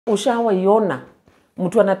Ushawaiona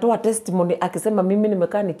mtu anatoa testimony akisema mimi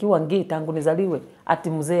nimekaa nikiwa gay tangu nizaliwe, ati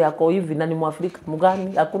mzee yako hivi na ni Mwafrika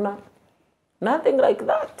mgani? Hakuna. Nothing like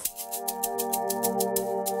that.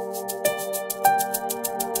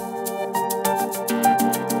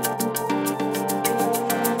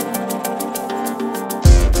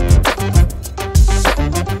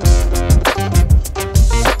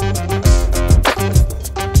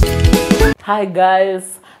 Hi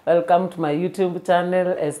guys, welcome to my YouTube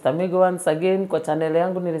channel. Estamigo once again. Kwa channel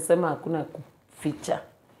yangu nilisema hakuna kuficha.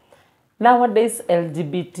 Nowadays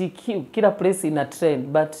LGBTQ kila place ina trend,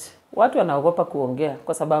 but watu wanaogopa kuongea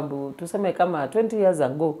kwa sababu tuseme kama 20 years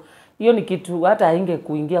ago hiyo ni kitu hata hainge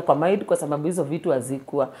kuingia kwa mind kwa sababu hizo vitu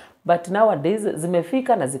hazikuwa, but nowadays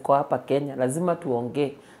zimefika na ziko hapa Kenya, lazima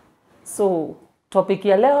tuongee. So topic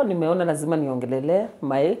ya leo nimeona lazima niongelelee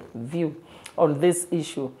my view on this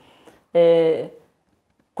issue.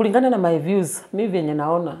 Kulingana na my views, mimi venye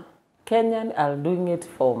naona Kenyan are doing it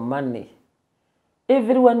for money.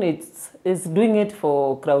 Everyone is doing it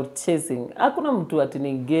for crowd chasing. Hakuna mtu ati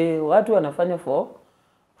ni gay, watu wanafanya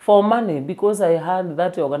for money, because I heard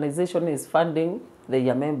that organization is funding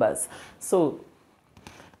their members. So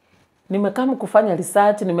nimekama kufanya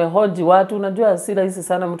research, nimehoji watu, unajua si rahisi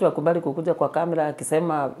sana mtu akubali kukuja kwa kamera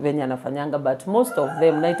akisema venye anafanyanga, but most of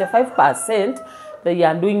them 95% they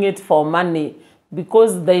are doing it for money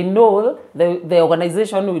because they know the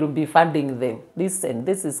organization will be funding them. Listen,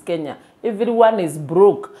 this is Kenya. Everyone is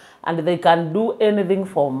broke and they can do anything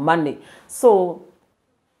for money. So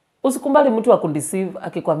usikumbali mtu akundeceive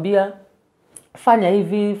akikwambia fanya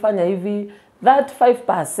hivi, fanya hivi. That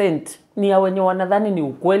 5% ni ya wenye wanadhani ni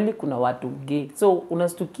ukweli kuna watu gay. So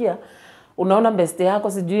unastukia, unaona beste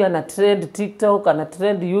yako sijui ana trend TikTok, ana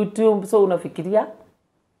trend YouTube, so unafikiria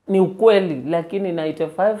ni ukweli, lakini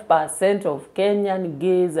 95% of Kenyan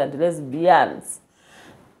gays and lesbians,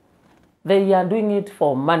 they are doing it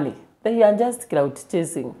for money. They are just crowd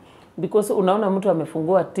chasing. Because unaona mtu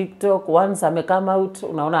amefungua TikTok, once come out,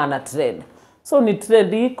 unaona ana trend. So ni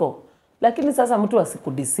trend iko. Lakini sasa mtu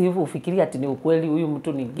asikudeceive ufikiria ati ni ukweli huyu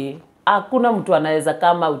mtu ni gay. Hakuna mtu anaweza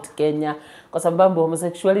come out Kenya kwa sababu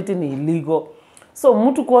homosexuality ni illegal. So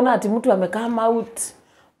mtu kuona ati mtu come out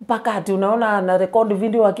mpaka ati unaona ana record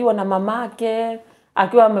video akiwa na mamake,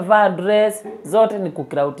 akiwa amevaa dress, zote ni ku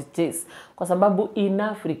crowd chase. Kwa sababu in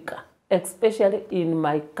Africa, especially in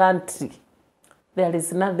my country, there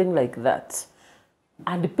is nothing like that.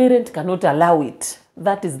 And the parent cannot allow it.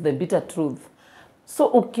 That is the bitter truth. So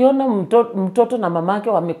ukiona mtoto na mamake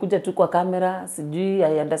wamekuja tu kwa kamera, sijui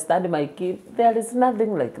I understand my kid, there is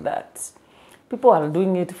nothing like that. People are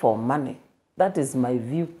doing it for money. That is my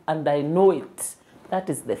view and I know it. That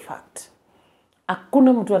is the fact.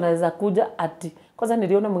 Hakuna mtu anaweza kuja ati, kwanza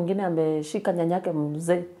niliona mwingine ameshika nyanyake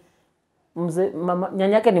mzee.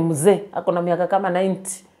 Nyanyake ni mzee, ako na miaka kama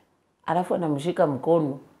 90. Alafu anamshika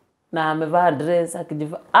mkono na amevaa dress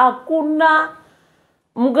akijiva. Hakuna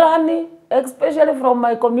mgani, especially from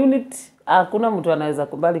my community, hakuna mtu anaweza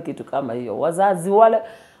kubali kitu kama hiyo. Wazazi wale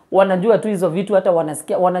wanajua tu hizo vitu, hata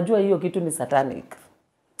wanasikia, wanajua hiyo kitu ni satanic.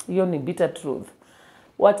 Hiyo ni bitter truth.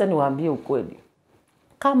 Wacha niwaambie ukweli.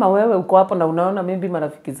 Kama wewe uko hapo na unaona maybe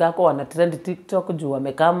marafiki zako wana trend TikTok juu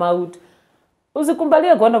wamecome out,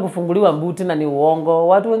 usikumbalie kwenda kufunguliwa mbuti na ni uongo.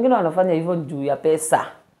 Watu wengine wanafanya hivyo juu ya pesa.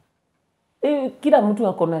 Kila mtu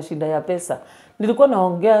ako na shida ya pesa. Nilikuwa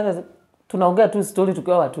tunaongea tu story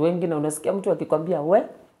tukiwa watu wengi na unasikia mtu akikwambia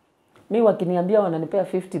mimi wakiniambia wananipea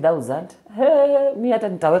 50,000, mimi hata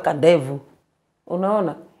nitaweka ndevu.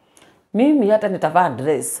 Unaona? Mimi hata nitavaa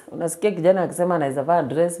dress. Unasikia kijana akisema anaweza vaa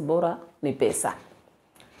dress bora ni pesa.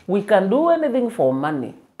 We can do anything for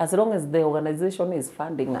money as long as the organization is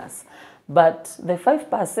funding us. But the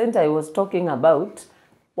 5% I was talking about,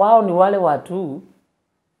 wao ni wale watu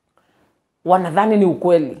wanadhani ni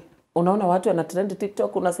ukweli. Unaona watu wana trend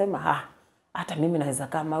TikTok, unasema hata mimi naweza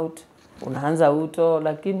come out. Unaanza uto,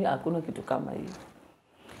 lakini hakuna kitu kama hiyo.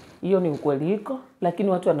 Hiyo ni ukweli iko, lakini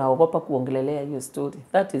watu wanaogopa kuongelelea hiyo story.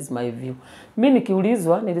 That is my view. Mimi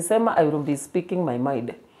nikiulizwa nilisema I will be speaking my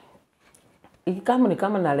mind. Kama ni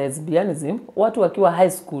kama na lesbianism, watu wakiwa high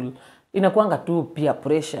school inakuanga tu peer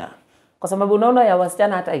pressure. Kwa sababu unaona ya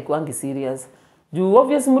wasichana hata haikuangi serious. Juu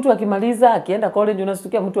obvious mtu akimaliza akienda college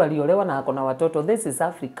unasikia mtu aliolewa na ako na watoto. This is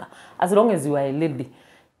Africa. As long as you are a lady,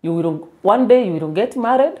 one day you will get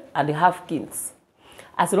married and have kids.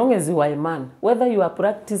 As long as you are a man, whether you are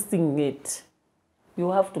practicing it,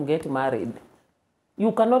 you have to get married.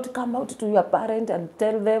 You cannot come out to your parent and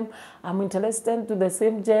tell them, I'm interested to the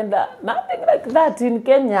same gender. Nothing like that in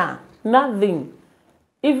Kenya. Nothing.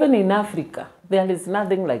 Even in Africa, there is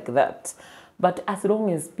nothing like that. But as long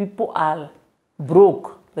as people are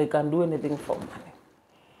broke, They can do anything for money.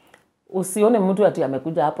 Usione mtu ati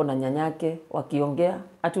amekuja hapo na nyanyake wakiongea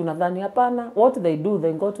ati unadhani hapana. What they do,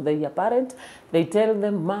 they go to their parent, they tell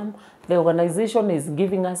them, "Mom, the organization is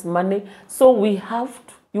giving us money, so you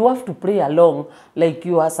have to play along like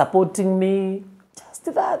you are supporting me."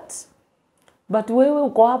 Just that. But wewe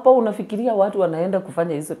uko hapa unafikiria watu wanaenda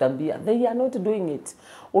kufanya hizo tabia. They are not doing it.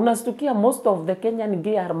 Unastukia most of the Kenyan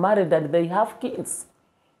gay are married and they have kids.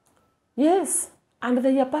 Yes, and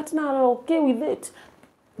their partner are okay with it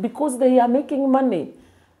because they are making money.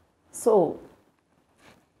 So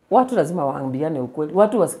watu lazima waambiane ukweli.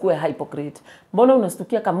 Watu wasikue hypocrite. Mbona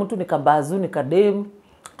unastukia kama mtu ni kabazu ni kadem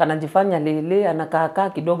kanajifanya lele anakaa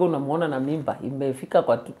kidogo unamuona na mimba imefika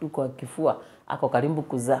kwa kifua ako karibu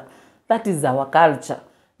kuzaa. That is our culture.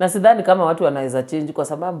 Na sidhani kama watu wanaweza change kwa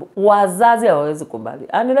sababu wazazi hawawezi kubali.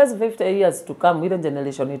 Unless 50 years to come ile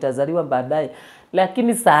generation itazaliwa baadaye.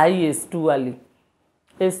 Lakini saa hii is too early.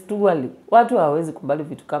 Is too early. Watu hawawezi kubali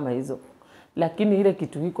vitu kama hizo. Lakini ile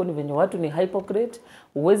kitu hiko ni venye watu ni hypocrite.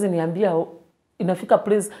 Uwezi niambia inafika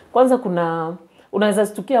place. Kwanza unaweza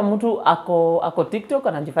stukia mtu ako TikTok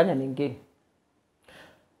anajifanya ni gay.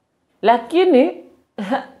 Lakini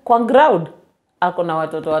kwa ground ako na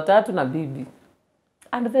watoto 3 na bibi.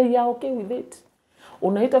 And they are okay with it.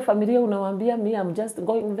 Unaita familia unawaambia me I'm just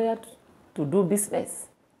going there to do business.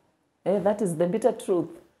 That is the bitter truth.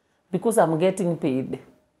 Because I'm getting paid.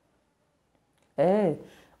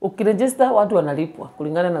 Ukiregister watu wanalipwa.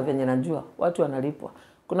 Kulingana na venye najua watu wanalipwa.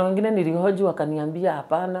 Kuna wengine nilihoji wakaniambia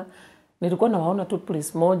hapana. Nilikuwa nawaona tu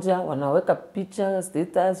place moja wanaweka picha,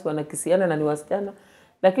 status, wanakisiana na ni wasichana.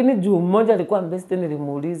 Lakini juu mmoja alikuwa mbeste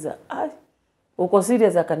nilimuuliza, uko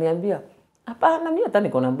serious? Akaniambia, hapana mimi hata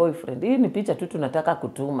niko na boyfriend. Hii ni picha tu tunataka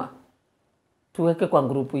kutuma. Tuweke kwa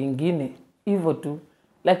grupu ingine. Hivyo tu.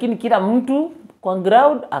 Lakini kila mtu kwa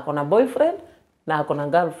ground ako na boyfriend na ako na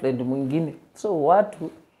girlfriend mwingine. So watu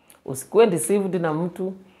usikue deceived na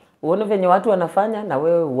mtu. Uone venye watu wanafanya na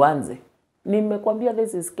wewe uanze. Nimekwambia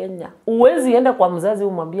this is Kenya. Uwezi enda kwa mzazi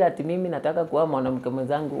umwambie ati mimi nataka kuwa mwanamke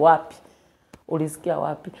mwenzangu. Wapi? Ulisikia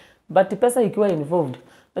wapi? But pesa ikiwa involved.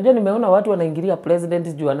 Najua nimeona watu wanaingilia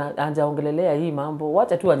president juu anaongelelea hii mambo.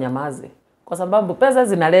 Wacha tu wanyamaze. Kwa sababu pesa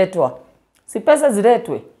zinaletwa. Si pesa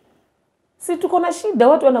ziletwe. Si tuko na shida,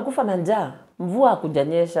 watu wanakufa na njaa. Mvua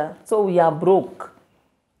hakujanyesha. So we are broke.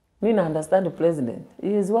 Mimi na understand the president.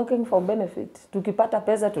 He is working for benefit. Tukipata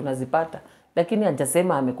pesa tunazipata. Lakini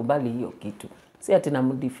hajasema amekubali hiyo kitu. Si ati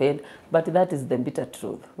namdefend, but that is the bitter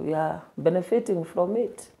truth. We are benefiting from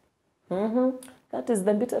it. That is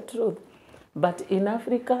the bitter truth. But in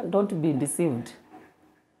Africa, don't be deceived.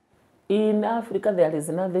 In Africa, there is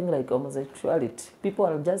nothing like homosexuality. People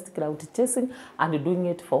are just crowd chasing and doing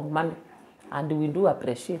it for money. And we do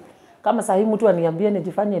appreciate. Kama sahi mtu aniambie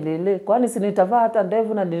nijifanye lele, kwani si nitavaa hata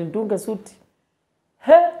ndevu na nidunge suti?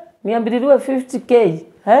 Niambiliwe 50k.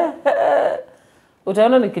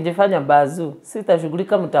 Utaona nikijifanya bazu.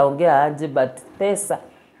 Sitashughulika mtaongea aje, but pesa.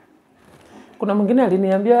 Kuna mwingine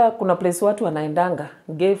aliniambia kuna place watu wanaendanga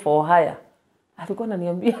gay for hire. Alikuwa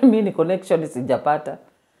ananiambia mimi ni connection sijapata.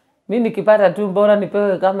 Mimi nikipata tu bora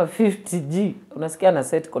nipewe kama 50G. Unasikia na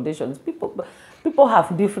set conditions. People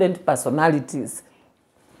have different personalities.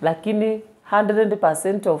 Lakini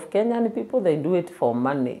 100% of Kenyan people they do it for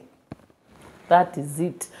money. That is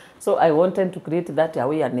it. So I wanted to create that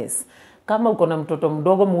awareness. Kama uko na mtoto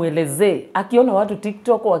mdogo muelezee, akiona watu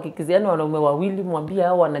TikTok wakikiziana wanaume wawili mwambie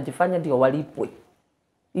hao wanajifanya ndio walipwe.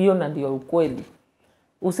 Hiyo na ndio ukweli.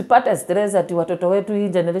 Usipate stress ati watoto wetu hii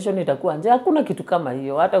generation itakuwa nje. Hakuna kitu kama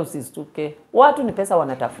hiyo, hata usistuke. Watu ni pesa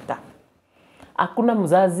wanatafuta. Hakuna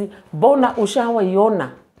mzazi, mbona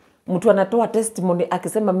ushawaiona mtu anatoa testimony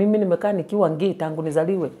akisema mimi nimekaa nikiwa gay tangu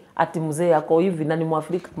nizaliwe, ati mzee yako hivi na ni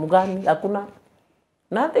Mwafrika mgani? Hakuna.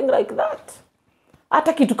 Nothing like that.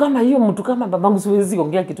 Hata kitu kama hiyo mtu kama babangu siwezi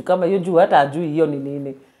ongea kitu kama hiyo juu hata ajui hiyo ni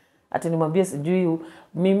nini. Ati nimwambie sijui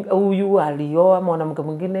huyu alioa mwanamke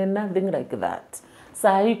mwingine, nothing like that.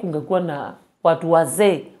 Saa hii kungekuwa na watu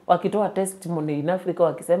wazee wakitoa testimony in Africa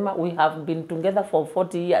wakisema we have been together for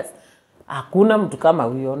 40 years. Hakuna mtu kama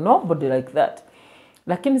huyo, nobody like that.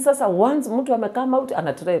 Lakini sasa once mtu amekama out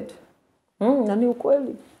ana trend. Na ni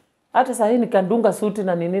ukweli. Hata saa hii nikandunga suti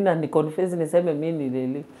na nini na ni confess niseme mimi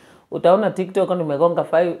lele. Utaona TikTok nimegonga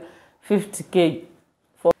 50k.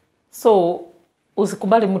 So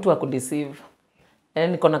usikubali mtu akudeceive.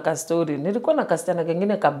 Niko na ka story. Nilikuwa na kasichana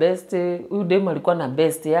kingine ka best. Huyu demu alikuwa na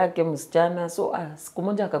best yake msichana. So siku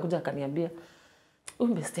moja akakuja akaniambia,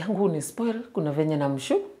 "Huyu best yangu ni spoil, kuna venye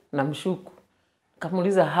namshuku."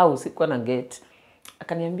 Kamuuliza how, sikuwa na get.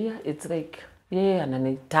 Akaniambia it's like yeye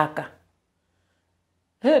ananitaka.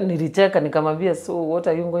 Nilicheka nikamwambia, so what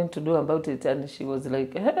are you going to do about it? And she was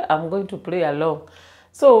like, I'm going to play along.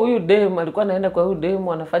 So huyu dem alikuwa anaenda kwa huyu dem,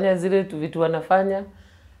 anafanya zile vitu anafanya.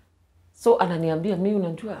 So ananiambia, mimi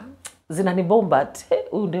unajua zinanibomba.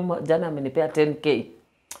 Huyu dem jana amenipea 10k.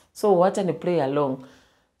 So wacha ni play along.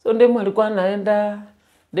 So dem alikuwa anaenda,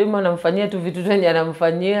 dem anamfanyia tu vitu zenye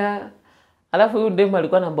anamfanyia. Alafu huyu dem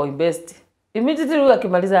alikuwa na boy best. Immediately huyu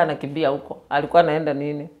akimaliza anakimbia huko. Alikuwa anaenda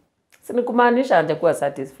nini? Sini kumaanisha hajakuwa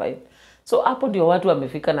satisfied. So hapo ndio watu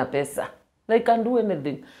wamefika na pesa. They can do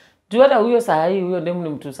anything. Juu hata huyo sahi, huyo dem ni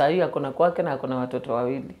mtu sahi, akona kwake na akona watoto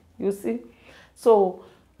wawili. You see? So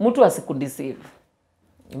mtu asikudeceive.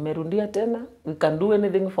 Imerundia tena, we can do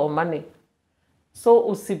anything for money.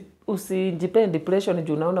 So usijipe depression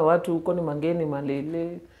juu unaona watu huko ni mangeni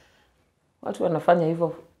malele. Watu wanafanya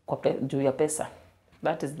hivyo kwa juu ya pesa.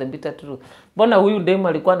 That is the bitter truth. Mbona huyu dem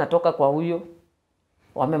alikuwa anatoka kwa huyo,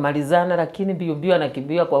 wamemalizana, lakini bio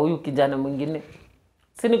anakimbia kwa huyu kijana mwingine.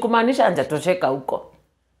 Sini kumaanisha hajatosheka huko.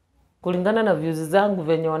 Kulingana na views zangu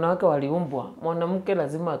venye wanawake waliumbwa, mwanamke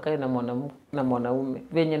lazima akae na mwanaume.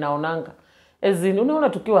 Venye naonanga. Unaona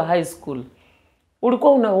tukiwa high school,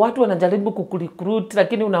 ulikuwa watu wanajaribu kukurecruit,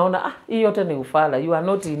 lakini unaona hii yote ni ufala. You are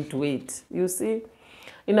not into it. You see?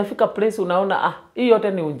 Inafika place unaona hii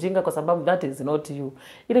yote ni ujinga kwa sababu that is not you.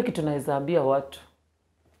 Ile kitu naweza ambia watu,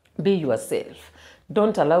 be yourself.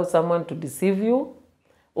 Don't allow someone to deceive you.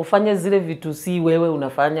 Ufanye zile vitu si wewe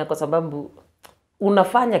unafanya kwa sababu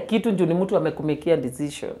unafanya kitu ndio ni mtu amekumekia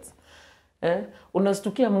decisions.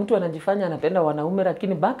 Unastukia mtu anajifanya anapenda wanaume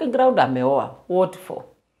lakini background ameoa. What for?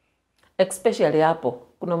 Especially hapo.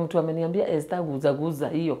 Kuna mtu ameniambia Esther guza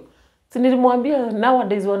hiyo. Si nilimwambia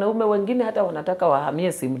nowadays wanaume wengine hata wanataka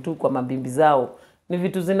wahamie simu tu kwa mabimbi zao. Ni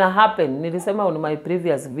vitu zina happen. Nilisema on my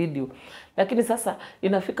previous video. Lakini sasa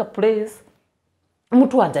inafika place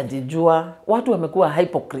mtu hajajijua, watu wamekuwa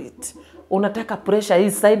hypocrite. Unataka pressure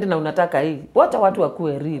hii side na unataka hii. Wacha watu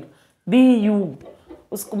wakuwe real. Be you.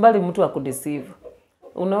 Usikubali mtu akudeceive.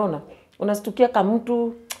 Unaona? Unastukia kama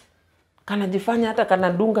mtu kanajifanya hata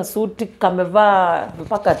kanadunga suti, kamevaa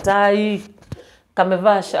mpaka tai,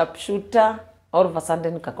 kamevaa sharpshooter, all of a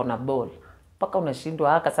sudden kakona ball. Mpaka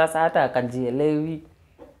unashindwa sasa hata akajielewi.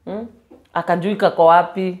 Akajui kako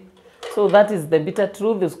wapi. So that is the bitter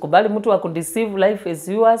truth. Usikubali mtu akudeceive. Life is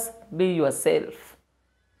yours. Be yourself.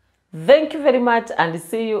 Thank you very much and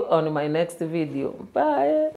see you on my next video. Bye.